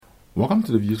Welcome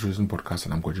to the View Tourism Podcast,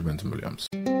 and I'm Coach Benton Williams.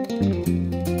 The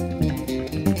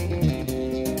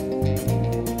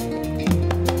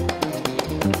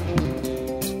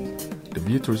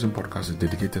View Tourism Podcast is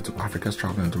dedicated to Africa's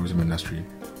travel and tourism industry,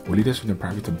 where leaders from the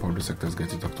private and public sectors get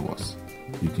to talk to us.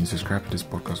 You can subscribe to this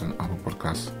podcast on Apple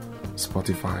Podcasts,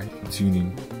 Spotify,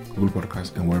 TuneIn, Google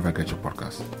Podcasts, and wherever you get your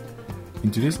podcasts.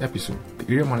 In today's episode, the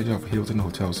area manager of Hilton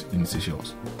Hotels in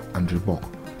Seychelles, Andre Borg,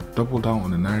 doubled down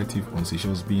on the narrative on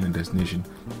Seychelles being a destination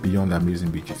beyond the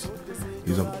amazing beaches.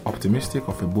 He's optimistic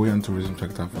of a buoyant tourism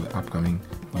sector for the upcoming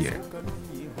year.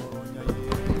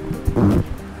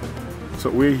 So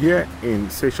we're here in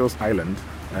Seychelles Island,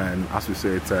 and as we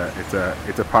say, it's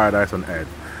a paradise on earth.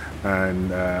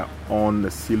 And on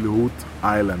the Seychelles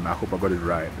Island, I hope I got it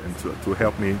right. And to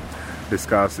help me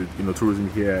discuss it, tourism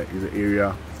here is an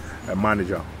area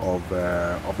manager of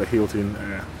the Hilton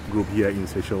group here in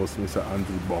Seychelles, Mr.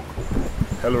 Andre Borg.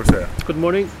 Hello, sir. Good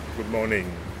morning. Good morning.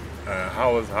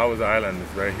 How is the island?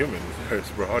 It's very humid. It's very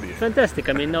super hot here. Fantastic.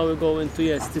 Now we go into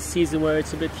this season where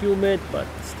it's a bit humid, but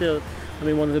still,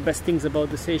 one of the best things about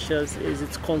the Seychelles is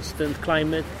its constant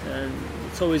climate, and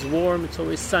it's always warm, it's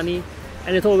always sunny,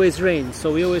 and it always rains.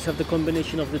 So we always have the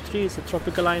combination of the three. It's a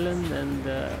tropical island, and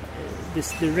the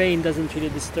rain doesn't really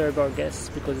disturb our guests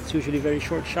because it's usually very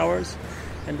short showers,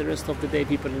 and the rest of the day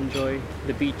people enjoy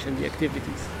the beach and the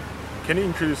activities. Can you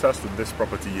introduce us to this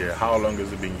property here? How long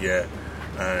has it been here?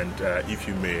 And if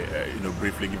you may,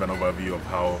 briefly give an overview of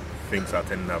how things are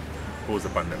turning up post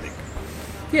the pandemic.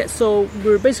 Yeah, so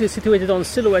we're basically situated on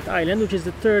Silhouette Island, which is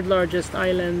the third largest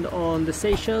island on the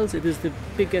Seychelles. It is the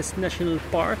biggest national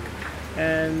park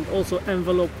and also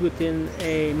enveloped within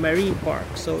a marine park.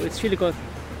 So it's really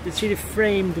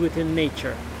framed within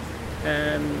nature.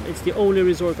 It's the only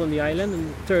resort on the island and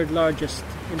the third largest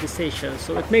in the Seychelles.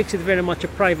 So it makes it very much a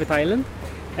private island,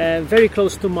 very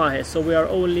close to Mahe. So we are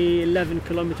only 11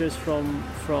 kilometers from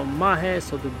Mahe.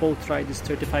 So the boat ride is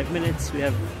 35 minutes.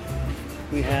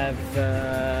 We have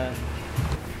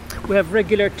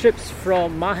regular trips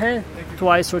from Mahe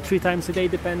twice or three times a day,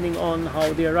 depending on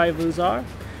how the arrivals are.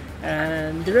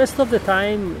 And the rest of the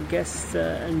time, guests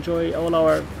enjoy all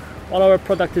our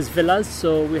product is villas.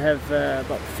 So we have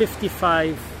about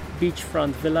 55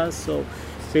 beachfront villas. So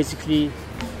basically,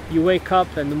 you wake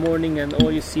up in the morning and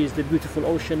all you see is the beautiful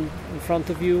ocean in front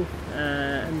of you.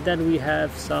 And then we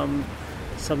have some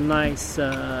nice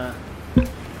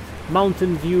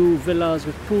mountain view villas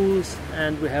with pools,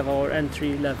 and we have our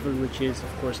entry level, which is of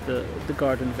course the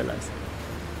garden villas.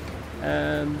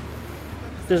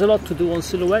 There's a lot to do on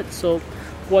Silhouette, so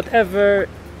whatever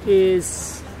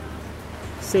is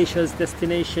Seychelles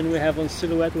destination we have on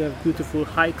Silhouette. We have beautiful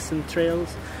hikes and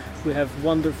trails, we have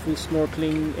wonderful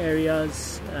snorkeling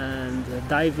areas, and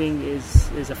diving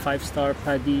is a 5-star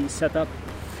PADI setup.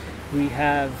 We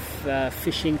have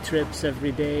fishing trips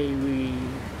every day.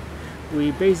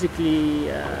 We basically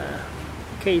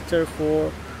cater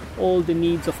for all the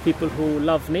needs of people who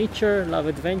love nature, love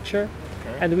adventure,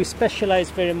 and we specialize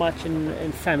very much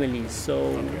in families.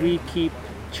 So we keep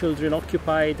children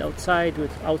occupied outside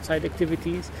with outside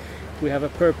activities. We have a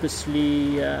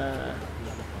purposely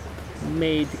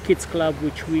made kids club,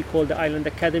 which we call the Island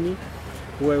Academy,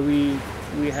 where we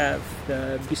have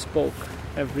the bespoke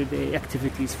everyday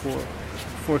activities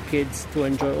for kids to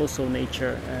enjoy also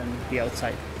nature and be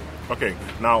outside. Okay,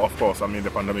 now of course,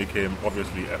 the pandemic came,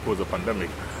 obviously, post the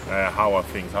pandemic. How are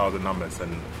things? How are the numbers?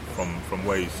 And from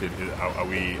where you sit, are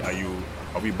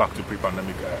we back to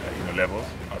pre-pandemic levels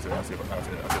as a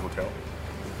hotel?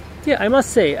 Yeah, I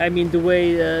must say, the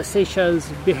way Seychelles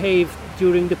behaved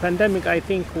during the pandemic, I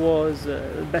think was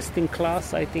best in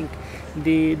class. I think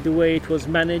the way it was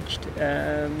managed,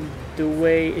 the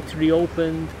way it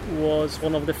reopened was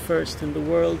one of the first in the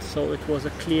world. So it was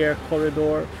a clear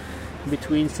corridor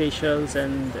between Seychelles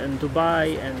and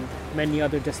Dubai and many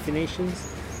other destinations.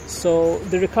 So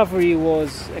the recovery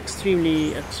was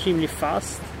extremely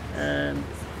fast, and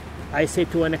I say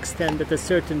to an extent at a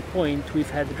certain point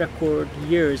we've had record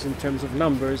years in terms of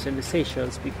numbers in the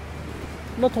Seychelles,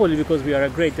 not only because we are a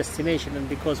great destination and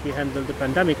because we handled the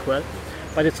pandemic well,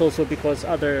 but it's also because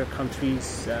other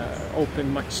countries open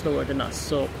much slower than us.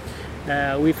 So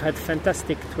we've had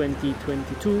fantastic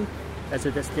 2022 as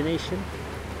a destination.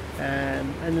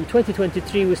 And in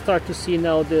 2023 we start to see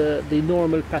now the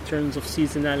normal patterns of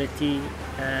seasonality,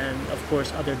 and of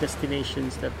course other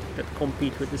destinations that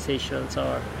compete with the Seychelles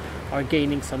are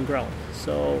gaining some ground.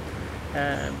 So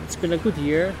it's been a good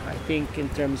year. I think in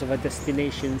terms of a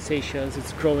destination, Seychelles,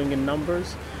 it's growing in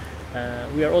numbers.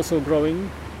 We are also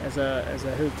growing as a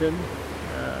Hilton.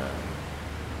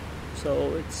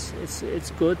 So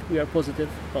it's good. We are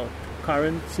positive about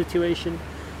current situation.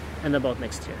 and about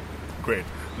next year. Great.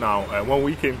 Now, when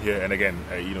we came here, and again,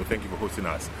 thank you for hosting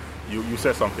us. You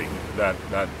said something that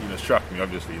struck me.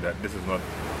 Obviously, that this is not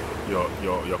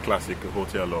your classic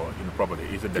hotel or property.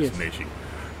 It's a destination,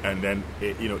 and then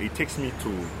it takes me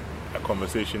to a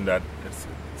conversation that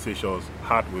Seychelles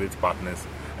had with its partners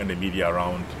and the media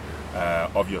around,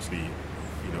 obviously,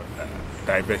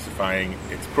 diversifying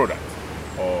its product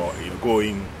or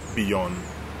going beyond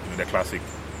the classic,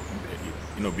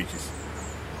 beaches.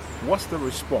 What's the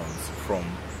response from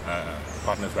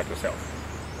partners like yourself?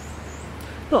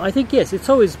 No, I think yes. It's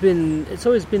always been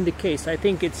the case. I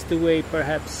think it's the way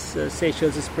perhaps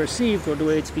Seychelles is perceived, or the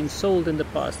way it's been sold in the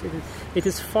past. It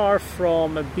is far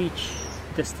from a beach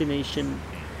destination.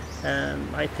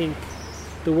 I think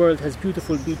the world has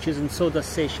beautiful beaches, and so does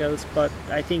Seychelles. But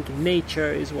I think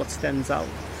nature is what stands out.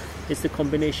 It's the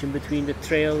combination between the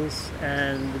trails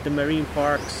and the marine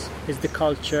parks. It's the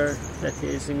culture that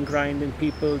is ingrained in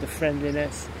people, the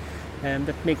friendliness,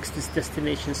 that makes this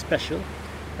destination special.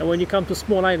 And when you come to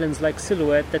small islands like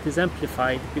Silhouette, that is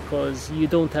amplified because you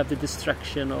don't have the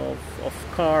distraction of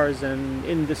cars and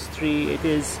industry. It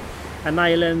is an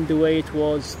island the way it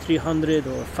was 300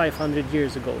 or 500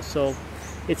 years ago. So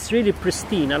it's really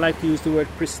pristine. I like to use the word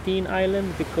pristine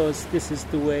island because this is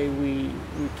the way we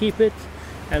keep it,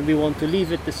 and we want to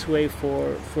leave it this way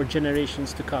for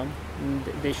generations to come. And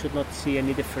they should not see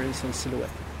any difference in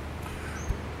Silhouette.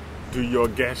 Do your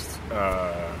guests,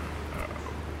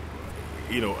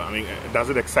 does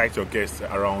it excite your guests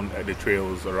around the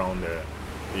trails, around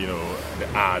the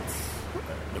arts,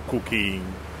 the cooking,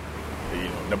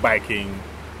 the biking?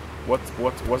 What's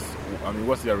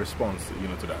their response,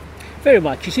 to that? Very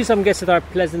much. You see some guests that are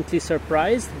pleasantly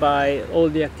surprised by all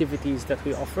the activities that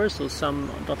we offer, so some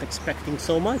are not expecting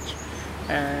so much.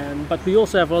 But we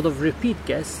also have a lot of repeat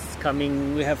guests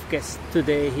coming. We have guests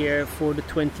today here for the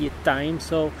 20th time,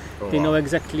 so they know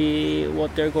exactly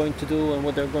what they're going to do and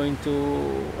what they're going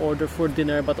to order for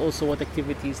dinner, but also what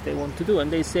activities they want to do.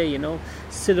 And they say,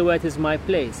 Silhouette is my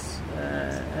place.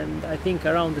 And I think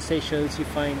around the Seychelles you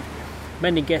find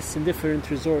many guests in different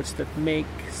resorts that make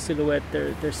Silhouette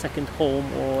their second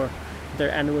home or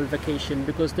their annual vacation,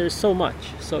 because there's so much.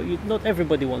 So not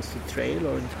everybody wants to trail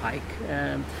or hike,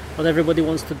 not everybody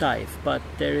wants to dive, but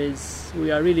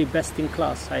we are really best in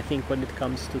class, I think, when it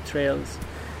comes to trails,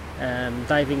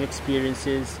 diving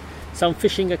experiences. Some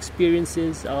fishing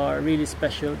experiences are really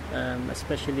special,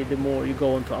 especially the more you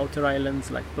go onto outer islands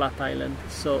like Plat Island.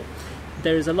 So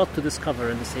there is a lot to discover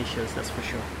in the Seychelles, that's for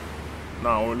sure.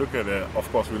 Now we look at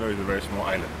of course we know it's a very small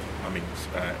island.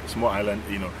 Small island,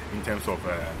 in terms of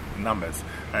numbers.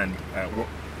 And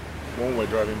when we're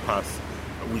driving past,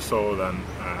 we saw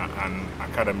an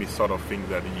academy sort of thing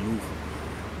that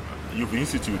you've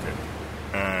instituted.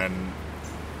 And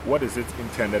what is its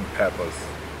intended purpose,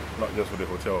 not just for the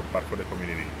hotel, but for the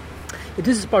community?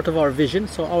 This is part of our vision.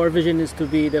 So our vision is to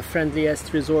be the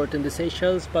friendliest resort in the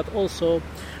Seychelles, but also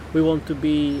we want to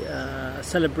be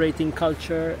celebrating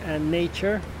culture and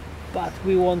nature, but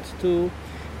we want to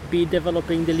be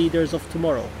developing the leaders of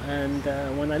tomorrow. And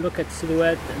when I look at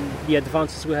Silhouette and the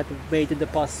advances we have made in the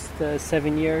past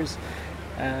 7 years,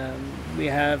 we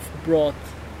have brought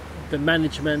the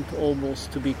management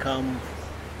almost to become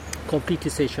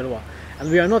completely Seychellois. And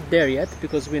we are not there yet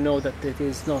because we know that it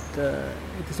is not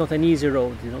an easy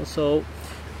road, So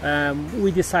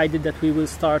we decided that we will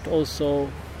start also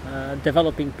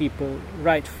developing people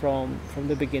right from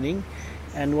the beginning.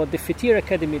 And what the Fitir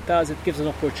Academy does, it gives an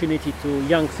opportunity to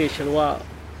young Seychellois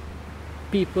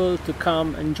people to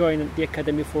come and join the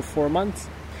academy for 4 months,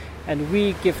 and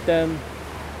we give them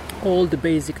all the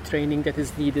basic training that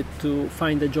is needed to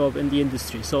find a job in the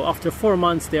industry. So after 4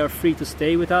 months they are free to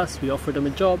stay with us. We offer them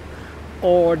a job,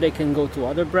 or they can go to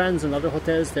other brands and other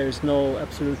hotels. There is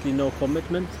absolutely no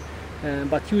commitment,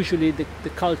 but usually the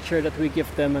culture that we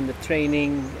give them and the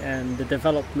training and the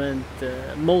development,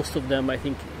 most of them, I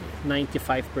think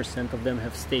 95% of them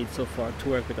have stayed so far to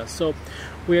work with us. So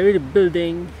we are really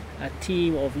building a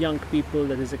team of young people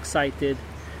that is excited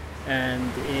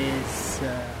and is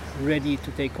ready to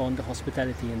take on the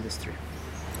hospitality industry.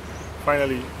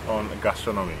 Finally, on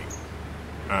gastronomy,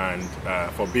 and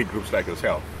for big groups like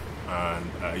yourself,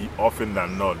 and often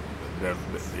than not,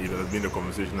 there's been a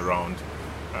conversation around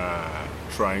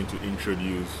trying to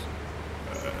introduce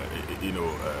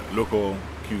local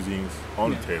cuisines on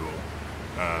the table.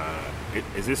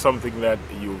 Is this something that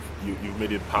you've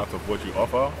made it part of what you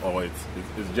offer, or it's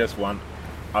just one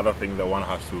other thing that one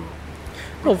has to?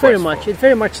 No, very much. It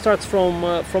very much starts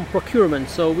from procurement.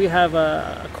 So we have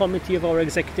a committee of our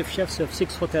executive chefs. We have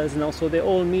 6 hotels now, so they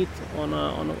all meet on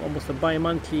almost a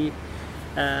bi-monthly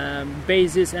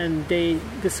basis, and they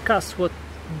discuss what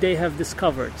they have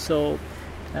discovered. So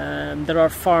there are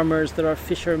farmers, there are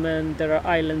fishermen, there are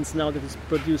islands now that is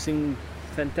producing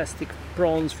fantastic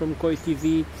prawns from Koi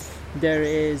TV. There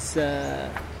is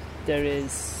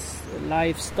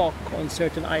livestock on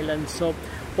certain islands. So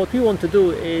what we want to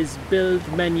do is build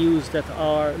menus that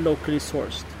are locally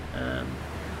sourced.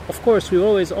 Of course, we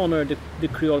always honor the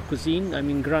Creole cuisine. I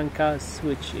mean, Grancas,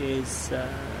 which is a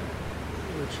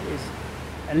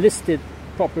listed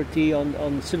property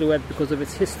on Silhouette because of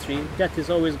its history, that is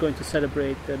always going to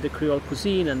celebrate the Creole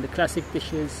cuisine and the classic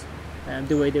dishes and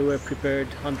the way they were prepared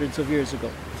hundreds of years ago.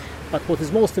 But what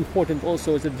is most important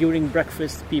also is that during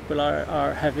breakfast people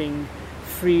are having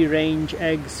free-range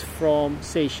eggs from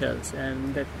Seychelles,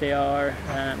 and that they are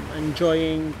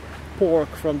enjoying pork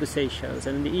from the Seychelles.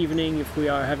 And in the evening, if we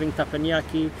are having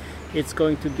teppanyaki, it's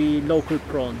going to be local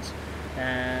prawns.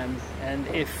 And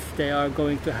if they are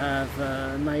going to have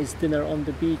a nice dinner on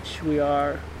the beach, we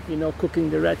are,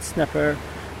 cooking the red snapper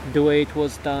the way it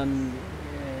was done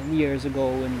years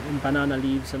ago in banana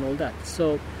leaves and all that.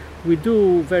 So we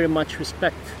do very much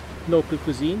respect local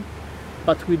cuisine,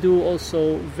 but we do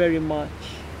also very much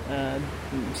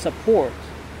support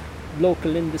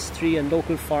local industry and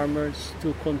local farmers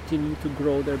to continue to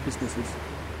grow their businesses.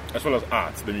 As well as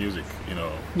art, the music,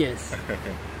 Yes.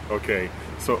 Okay,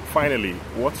 so finally,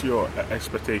 what's your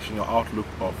expectation, your outlook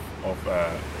of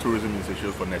tourism in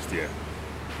Seychelles for next year?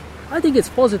 I think it's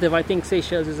positive. I think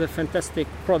Seychelles is a fantastic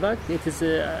product. It is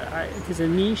a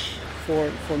niche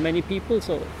for many people,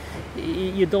 so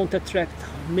you don't attract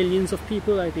millions of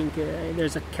people. I think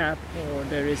there's a cap, or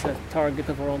there is a target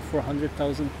of around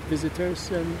 400,000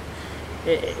 visitors, and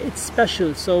it's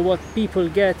special. So what people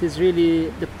get is really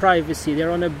the privacy.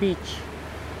 They're on a beach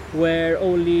where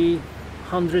only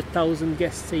 100,000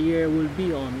 guests a year will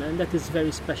be on, and that is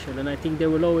very special. And I think there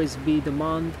will always be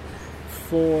demand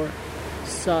for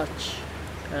such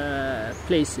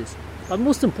places. But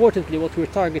most importantly, what we're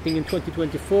targeting in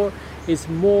 2024 is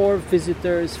more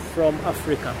visitors from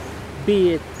Africa,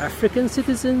 be it African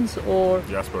citizens or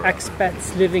diaspora,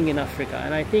 expats living in Africa.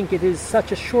 And I think it is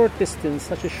such a short distance,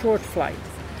 such a short flight,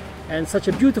 and such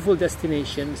a beautiful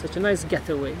destination, such a nice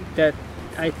getaway, that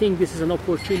I think this is an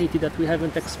opportunity that we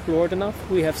haven't explored enough.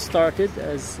 We have started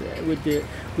with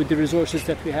the resources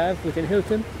that we have within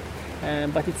Hilton,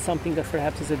 but it's something that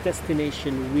perhaps is a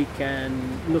destination we can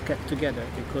look at together,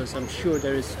 because I'm sure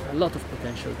there is a lot of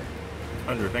potential there.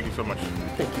 Andre, thank you so much.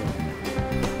 Thank you.